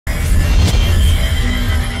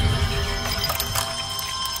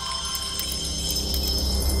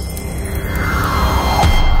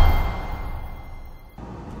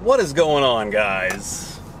What is going on,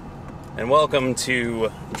 guys? And welcome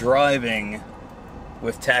to Driving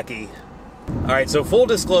with Tacky. Alright, so full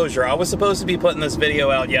disclosure, I was supposed to be putting this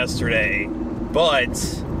video out yesterday, but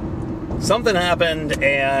something happened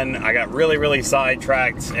and I got really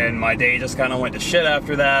sidetracked and my day just kind of went to shit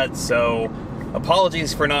after that, so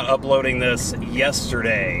apologies for not uploading this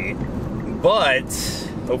yesterday. But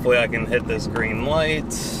hopefully I can hit this green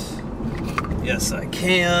light. Yes, I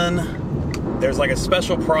can. There's like a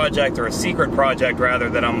special project, or a secret project rather,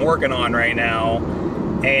 that I'm working on right now,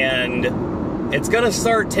 and it's gonna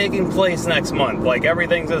start taking place next month. Like,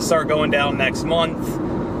 everything's gonna start going down next month.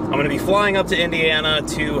 I'm gonna be flying up to Indiana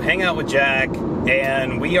to hang out with Jack,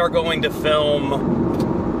 and we are going to film.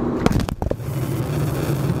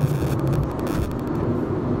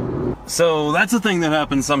 So that's the thing that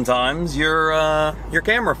happens sometimes. Your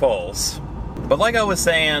camera falls. But like I was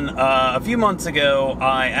saying, a few months ago,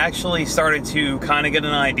 I actually started to kind of get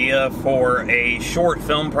an idea for a short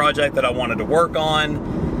film project that I wanted to work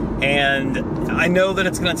on. And I know that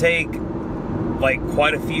it's going to take like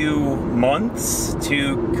quite a few months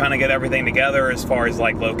to kind of get everything together as far as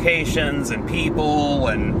like locations and people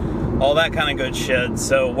and all that kind of good shit.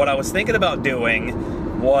 So what I was thinking about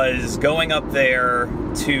doing was going up there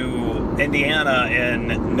to Indiana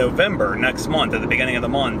in November, next month, at the beginning of the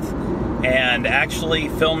month, and actually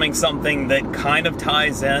filming something that kind of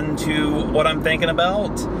ties into what I'm thinking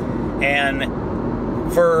about. And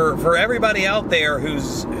for everybody out there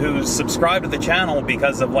who's subscribed to the channel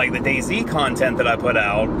because of like the DayZ content that I put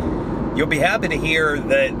out, you'll be happy to hear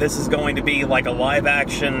that this is going to be like a live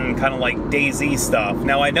action kind of like DayZ stuff.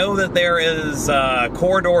 Now I know that there is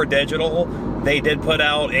Corsair Digital. They did put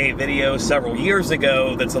out a video several years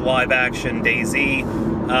ago that's a live action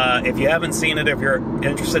DayZ. If you haven't seen it, if you're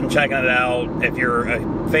interested in checking it out, if you're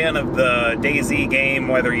a fan of the DayZ game,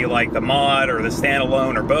 whether you like the mod or the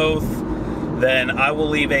standalone or both, then I will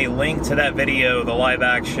leave a link to that video, the live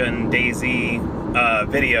action DayZ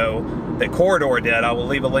video that Corsair did. I will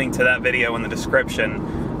leave a link to that video in the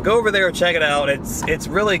description. Go over there and check it out. It's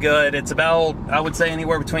really good. It's about, I would say,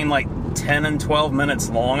 anywhere between like 10 and 12 minutes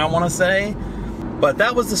long, I want to say. But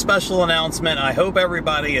that was the special announcement. I hope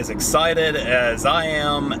everybody is excited as I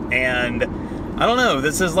am, and I don't know,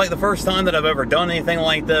 this is like the first time that I've ever done anything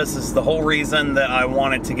like this. This is the whole reason that I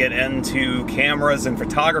wanted to get into cameras and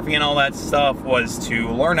photography and all that stuff, was to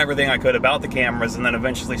learn everything I could about the cameras and then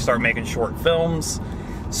eventually start making short films.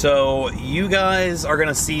 So you guys are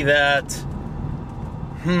gonna see that.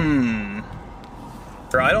 I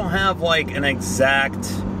don't have like an exact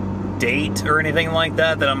date or anything like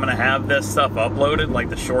that I'm gonna have this stuff uploaded, like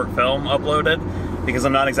the short film uploaded, because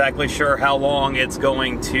I'm not exactly sure how long it's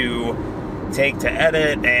going to take to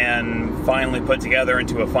edit and finally put together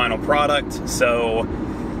into a final product. So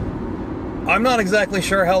I'm not exactly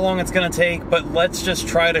sure how long it's gonna take, but let's just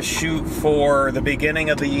try to shoot for the beginning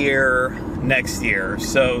of the year next year.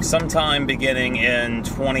 So sometime beginning in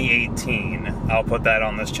 2018, I'll put that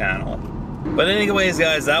on this channel. But anyways,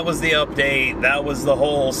 guys, that was the update. That was the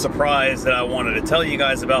whole surprise that I wanted to tell you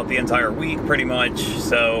guys about the entire week, pretty much.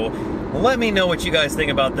 So let me know what you guys think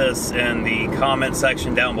about this in the comment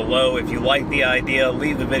section down below. If you like the idea,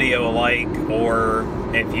 leave the video a like, or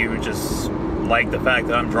if you just like the fact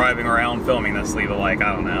that I'm driving around filming this, leave a like,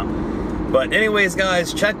 I don't know. But anyways,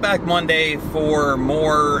 guys, check back Monday for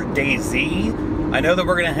more DayZ. I know that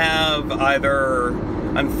we're going to have either,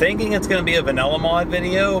 I'm thinking it's going to be a vanilla mod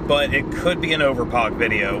video, but it could be an overclock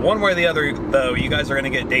video. One way or the other, though, you guys are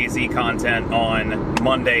going to get DayZ content on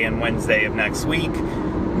Monday and Wednesday of next week.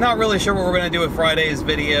 Not really sure what we're going to do with Friday's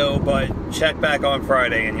video, but check back on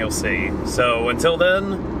Friday and you'll see. So until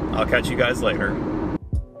then, I'll catch you guys later.